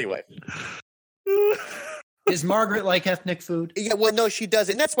 Anyway. Does Margaret like ethnic food? Yeah, well, no, she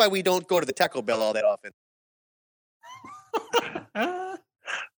doesn't. That's why we don't go to the Taco Bell all that often.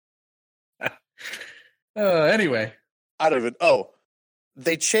 Anyway. I don't even. Oh,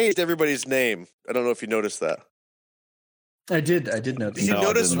 they changed everybody's name. I don't know if you noticed that. I did notice. Did you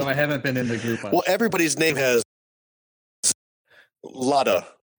notice? No, I haven't been in the group. Well, everybody's name has Lada,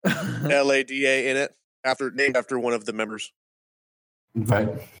 Lada in it, named after one of the members. Right.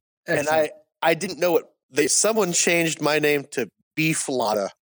 And I didn't know it. Someone changed my name to Beef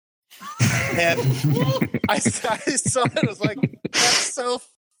Lada. And I saw it. I was like, that's so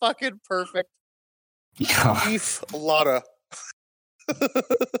fucking perfect. Beef Lada.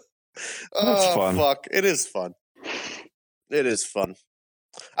 That's fun. Fuck. It is fun. It is fun.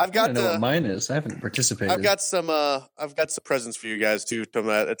 I don't know what mine is. I haven't participated. I've got some presents for you guys too. At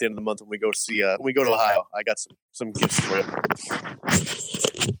the end of the month when we go to Ohio, I got some gifts for you.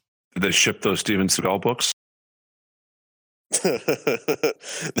 Did they ship those Steven Seagal books?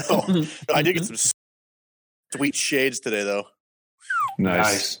 No, I did get some sweet shades today, though.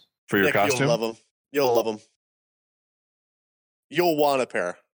 Nice. For your Nick, costume? You'll love them. You'll want a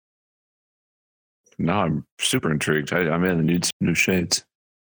pair. No, I'm super intrigued. I'm in. I need some new shades.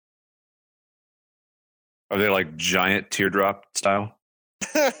 Are they like giant teardrop style?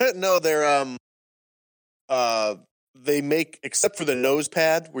 No, they're they make, except for the nose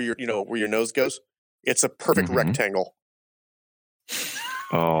pad where your nose goes, it's a perfect rectangle.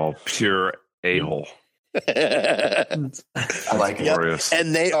 Oh, pure a-hole. I like it. Glorious.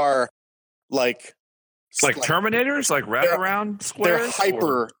 And they are like Terminators, like wraparound squares.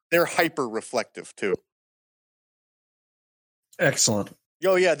 They're hyper reflective too. Excellent.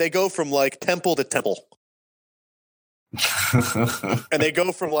 Oh yeah, they go from like temple to temple. And they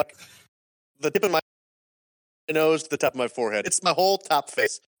go from like the tip of my nose to the top of my forehead. It's my whole top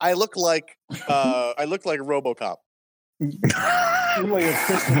face. I look like RoboCop. Like a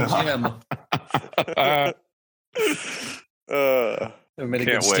crystal gem. I made a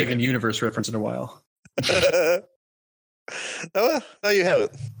good Steven Universe reference in a while. No, you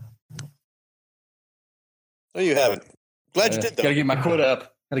haven't. No, you haven't. Glad you did, though. Gotta get my quote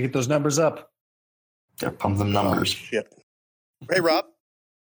up. Gotta get those numbers up. Gotta pump them numbers. Yeah. Hey, Rob.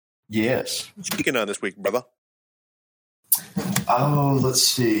 Yes. What you geeking on this week, brother? Oh, let's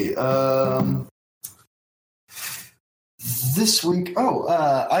see. This week,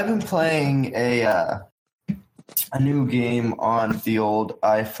 I've been playing a new game on the old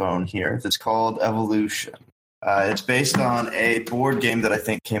iPhone here that's called Evolution. It's based on a board game that I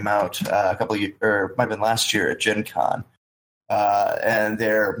think came out a couple of years, or might have been last year at Gen Con. And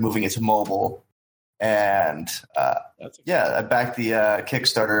they're moving it to mobile. And I backed the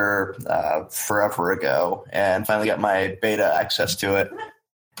Kickstarter forever ago and finally got my beta access to it.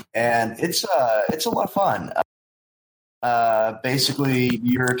 And it's a lot of fun. Basically,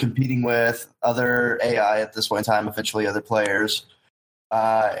 you're competing with other AI at this point in time, eventually other players.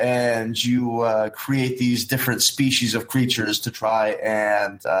 And you create these different species of creatures to try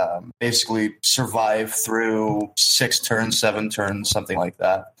and basically survive through 6 turns, 7 turns, something like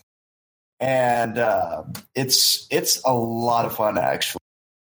that. And it's a lot of fun, actually.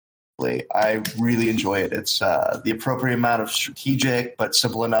 I really enjoy it. It's the appropriate amount of strategic, but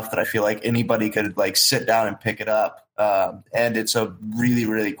simple enough that I feel like anybody could sit down and pick it up. And it's a really,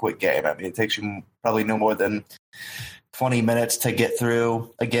 really quick game. I mean, it takes you probably no more than 20 minutes to get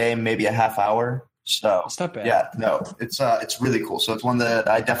through a game, maybe a half hour. So it's not bad. Yeah, no, it's really cool. So it's one that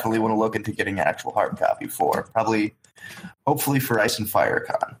I definitely want to look into getting an actual hard copy for. Hopefully for Ice and Fire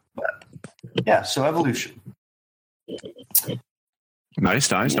Con. But yeah, so Evolution.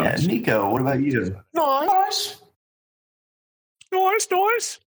 Nice. Nico, what about you? Nice.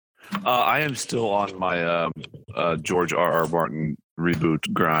 I am still on my George R.R. Martin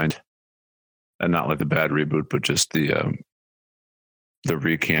reboot grind, and not like the bad reboot, but just the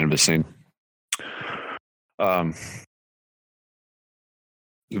recanvassing.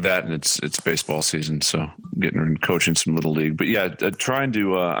 That and it's baseball season, so getting and coaching some little league. But yeah, trying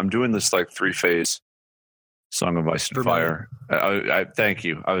to. I'm doing this 3-phase Song of Ice and Fire. I thank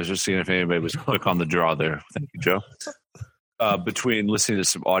you. I was just seeing if anybody was quick on the draw there. Thank you, Joe. Between listening to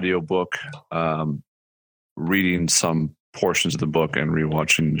some audiobook, reading some portions of the book, and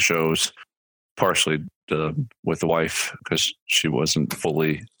rewatching the shows, partially with the wife because she wasn't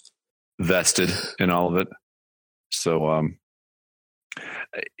fully vested in all of it. So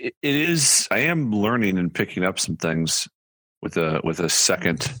it is. I am learning and picking up some things with a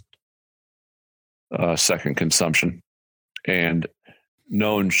second consumption, and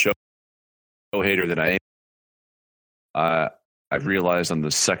known show hater that I am. I've realized on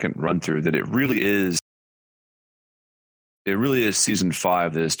the second run through that it really is season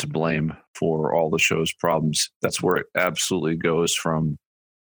 5 that is to blame for all the show's problems. That's where it absolutely goes from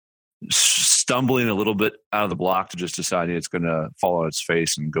stumbling a little bit out of the block to just deciding it's going to fall on its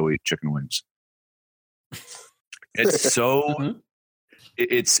face and go eat chicken wings. It's so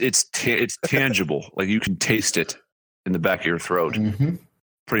it's tangible. Like you can taste it in the back of your throat. Mm-hmm.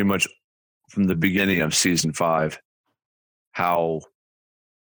 Pretty much from the beginning of season 5, how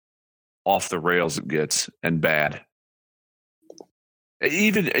off the rails it gets and bad.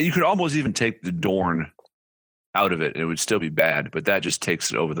 Even you could almost even take the Dorn out of it and it would still be bad, but that just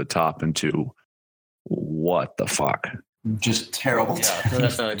takes it over the top into what the fuck? Just terrible.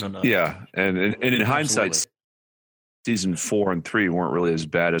 Yeah. And in hindsight, season 4 and 3 weren't really as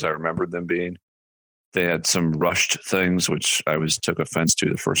bad as I remembered them being. They had some rushed things, which I took offense to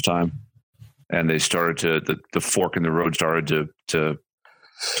the first time. And they started to the fork in the road started to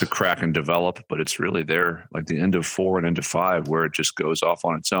crack and develop, but it's really there like the end of 4 and into 5 where it just goes off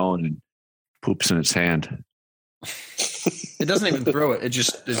on its own and poops in its hand. It doesn't even throw it. It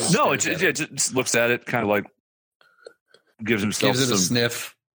just looks at it, kind of like gives it a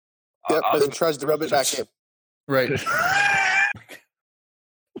sniff. Yep, and then tries to rub it back in. Right.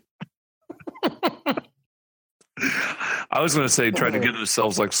 I was going to say try to give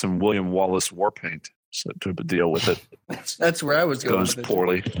themselves like some William Wallace war paint to deal with it. That's where I was going. Goes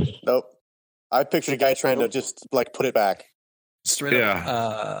poorly. Nope. I pictured a guy trying to just put it back. Straight up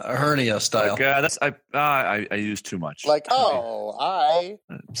a hernia style. I use too much. I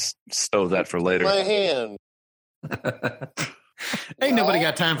stow that for later. My hand. Ain't nobody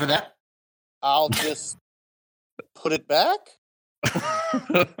got time for that. I'll just put it back.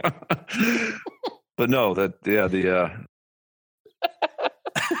 But no, the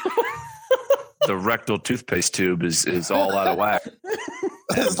rectal toothpaste tube is all out of whack.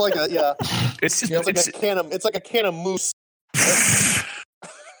 It's like it's like a can of mousse.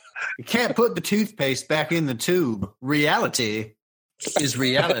 A can't put the toothpaste back in the tube. Reality is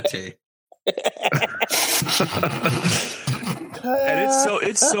reality. And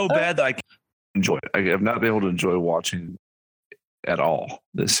it's so bad that I can't enjoy it. I have not been able to enjoy watching at all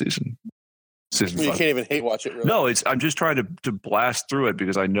this season. Season 5. You can't even hate watch it. Really. No, I'm just trying to blast through it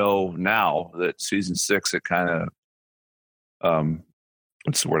because I know now that season 6 it kind of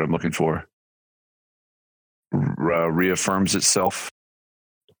what's the word I'm looking for? Reaffirms itself.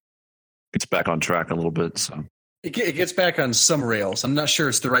 It's back on track a little bit. So it gets back on some rails. I'm not sure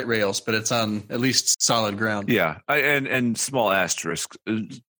it's the right rails, but it's on at least solid ground. Yeah, and small asterisk.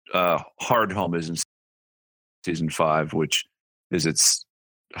 Hard Home is in season 5, which is its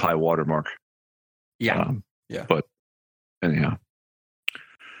high watermark. Yeah, But anyhow,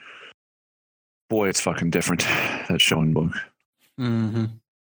 boy, it's fucking different. That show and book. Mm-hmm.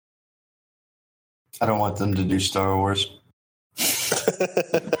 I don't want them to do Star Wars.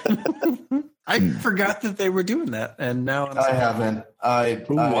 I forgot that they were doing that, and now I haven't. I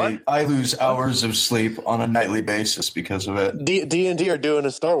lose hours of sleep on a nightly basis because of it. D&D are doing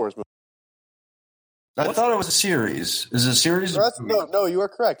a Star Wars movie. I thought it was a series. Is it a series? No, you are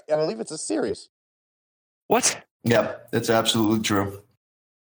correct. I believe it's a series. What? Yep, it's absolutely true.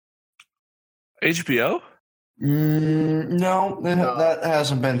 HBO? No, that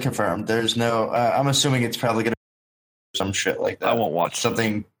hasn't been confirmed. There's no. I'm assuming it's probably going to be some shit like that. I won't watch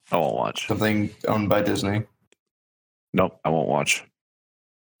something. I won't watch something owned by Disney. Nope, I won't watch.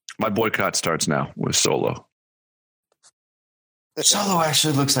 My boycott starts now with Solo. Solo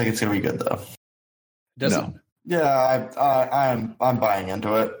actually looks like it's going to be good, though. Does it? Yeah, I'm buying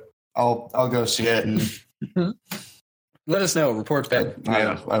into it. I'll go see it and let us know. Report back.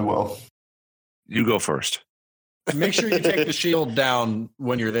 I will. You go first. Make sure you take the shield down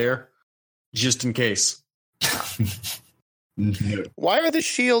when you're there, just in case. Why are the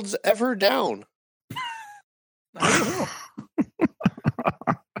shields ever down? I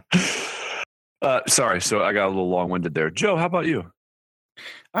don't know. Sorry, so I got a little long-winded there. Joe, how about you?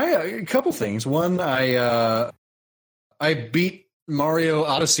 A couple things. One, I beat Mario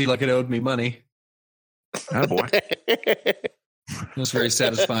Odyssey like it owed me money. Oh boy, it was very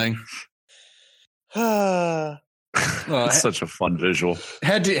satisfying. It's such a fun visual.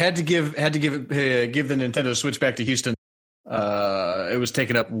 Had to give the Nintendo Switch back to Houston. It was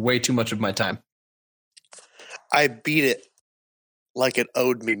taking up way too much of my time. I beat it like it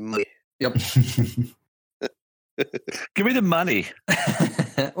owed me money. Yep. Give me the money.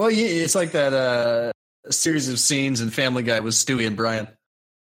 Well, yeah, it's like that series of scenes in Family Guy with Stewie and Brian.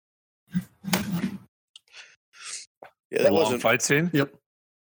 Yeah, that wasn't a fight scene. Yep.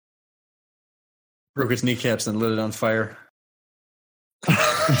 Broke its kneecaps and lit it on fire.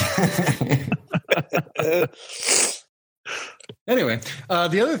 Anyway,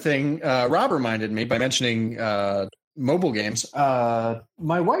 the other thing Rob reminded me by mentioning mobile games. My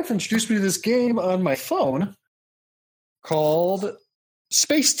wife introduced me to this game on my phone called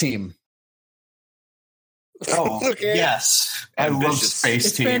Space Team. Oh, okay. Yes. I love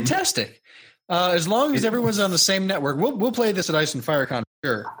Space Team. It's fantastic. As long as everyone's on the same network, we'll play this at Ice and FireCon for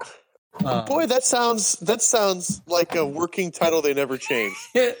sure. Boy, that sounds like a working title they never changed.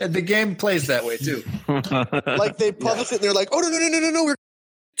 The game plays that way too. Like they publish it and they're like, "Oh no, we're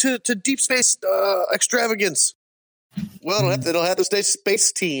to deep space extravagance." Well, it'll have to stay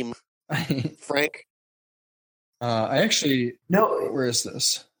Space Team, Frank. I actually where is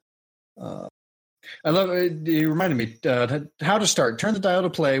this? I love it. You reminded me how to start. Turn the dial to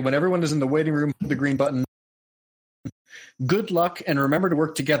play when everyone is in the waiting room. The green button. Good luck and remember to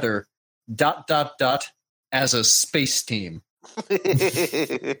work together. ... as a space team.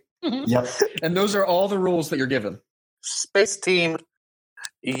 Yep. And those are all the rules that you're given. Space Team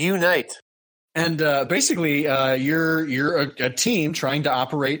unite. And basically, you're a team trying to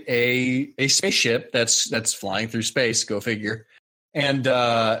operate a spaceship that's flying through space. Go figure. And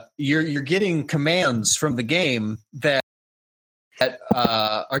you're getting commands from the game that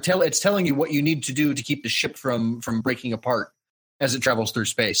it's telling you what you need to do to keep the ship from breaking apart as it travels through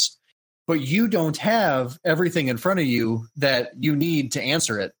space. But you don't have everything in front of you that you need to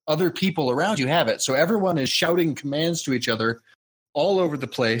answer it. Other people around you have it. So everyone is shouting commands to each other all over the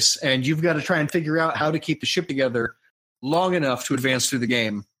place, and you've got to try and figure out how to keep the ship together long enough to advance through the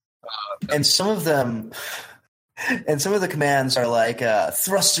game. And some of the commands are like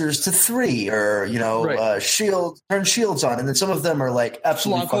thrusters to 3, or turn shields on, and then some of them are like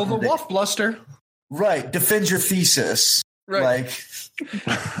absolutely Flunkel the Wolf Bluster. Right, defend your thesis. Right. Like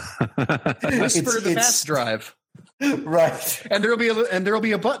whisper the fast drive. Right. And there'll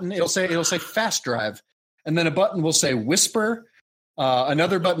be a button. It'll say fast drive, and then a button will say whisper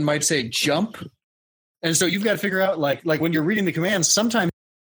Another button might say jump. And so you've got to figure out, like when you're reading the commands, sometimes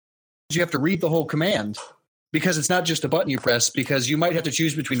you have to read the whole command because it's not just a button you press, because you might have to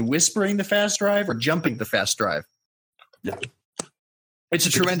choose between whispering the fast drive or jumping the fast drive. Yeah. It's a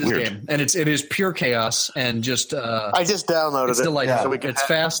tremendous game, and it is pure chaos and just. I just downloaded it's delightful. So we can it's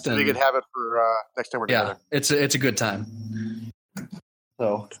fast, and we can have it for next time we're together. It's a good time.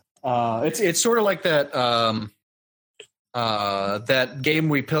 So it's sort of like that that game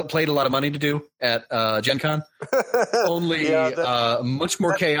we played a lot of money to do at Gen Con, only much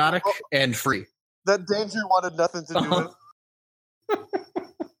more chaotic and free. That Danger wanted nothing to do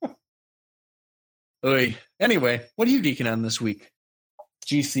with. Anyway, what are you geeking on this week?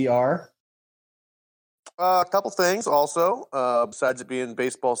 GCR? A couple things also, besides it being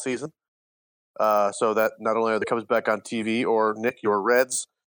baseball season. So that not only are the Cubs back on TV or Nick, your Reds,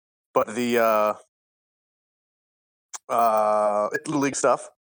 but the Little League stuff.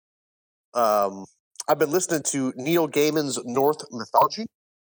 I've been listening to Neil Gaiman's Norse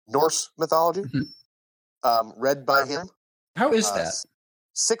mythology, read by him. How is that?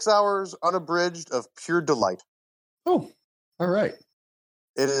 6 hours unabridged of pure delight. Oh, all right.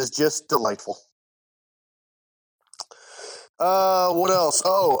 It is just delightful. What else?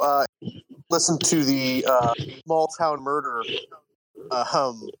 Listen to the Small Town Murder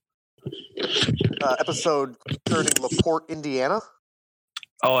episode concerning LaPorte, Indiana.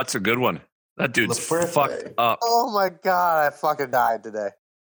 Oh, that's a good one. That dude's fucked up. Oh my god, I fucking died today.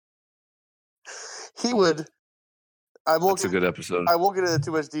 That's a good episode. I won't get into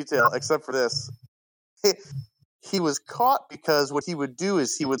too much detail except for this. He was caught because what he would do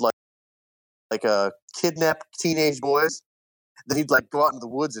is he would kidnap teenage boys. Then he'd go out into the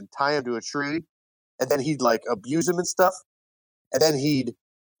woods and tie him to a tree, and then he'd abuse him and stuff. And then he'd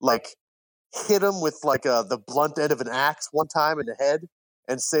hit him with the blunt end of an axe one time in the head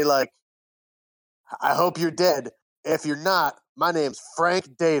and say I hope you're dead. If you're not, my name's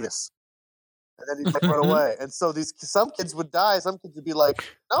Frank Davis. And then he'd run away. And so some kids would die. Some kids would be like,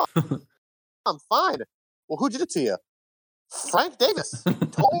 no, I'm fine. Well, who did it to you? Frank Davis.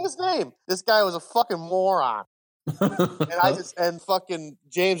 Told me his name. This guy was a fucking moron. And fucking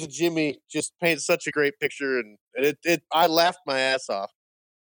James and Jimmy just painted such a great picture, and I laughed my ass off.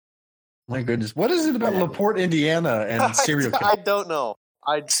 My goodness, what is it about LaPorte, Indiana, and serial killer? I don't know.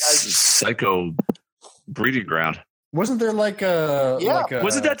 Psycho breeding ground. Wasn't there wasn't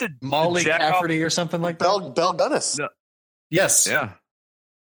that the Molly Cafferty or something like that? Bell Gunnis. No. Yes. Yeah.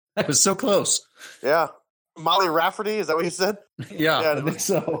 That was so close. Yeah. Molly Rafferty, is that what you said? Yeah, I think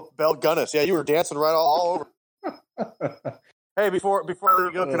so. Bell Gunnis. Yeah, you were dancing right all over. Hey, before I let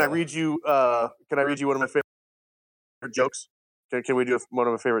you go, can I read you one of my favorite jokes? Can we do one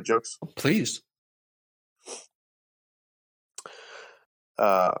of my favorite jokes? Please.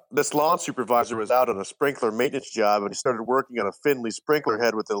 This lawn supervisor was out on a sprinkler maintenance job, and he started working on a Finley sprinkler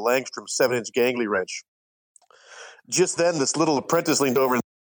head with a Langstrom 7-inch gangly wrench. Just then, this little apprentice leaned over and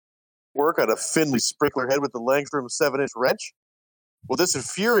work on a Finley sprinkler head with the Langstrom 7-inch wrench. Well, this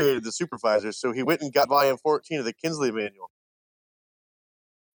infuriated the supervisor, so he went and got volume 14 of the Kinsley manual.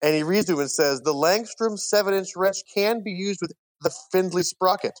 And he reads to him and says, the Langstrom 7-inch wrench can be used with the Findlay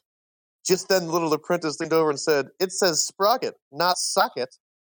sprocket. Just then, the little apprentice leaned over and said, it says sprocket, not socket.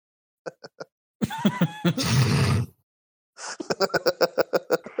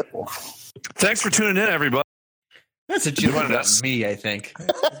 Thanks for tuning in, everybody. That's a joke about me, I think.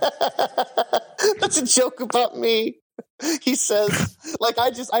 That's a joke about me. He says,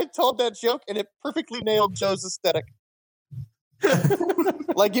 I told that joke and it perfectly nailed Joe's aesthetic.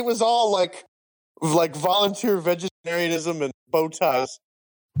 It was all like volunteer vegetarianism and bow ties.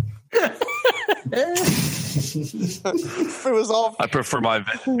 It was all. I prefer my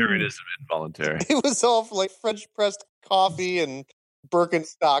vegetarianism involuntary. It was all French pressed coffee and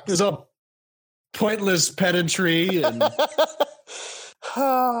Birkenstocks. It was all pointless pedantry and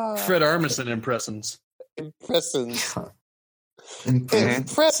Fred Armisen impressions. Impressions.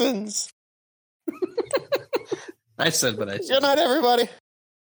 I said what I said. Good night, everybody.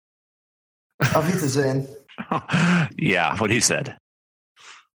 Auf Wiedersehen. Yeah, what he said.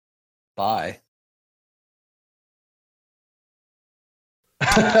 Bye.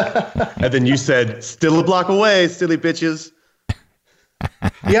 And then you said, still a block away, silly bitches.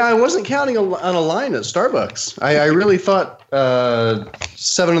 Yeah, I wasn't counting on a line at Starbucks. I really thought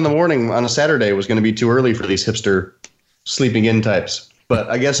 7 in the morning on a Saturday was going to be too early for these hipster sleeping in types. But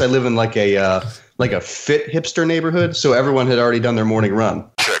I guess I live in a fit hipster neighborhood, so everyone had already done their morning run.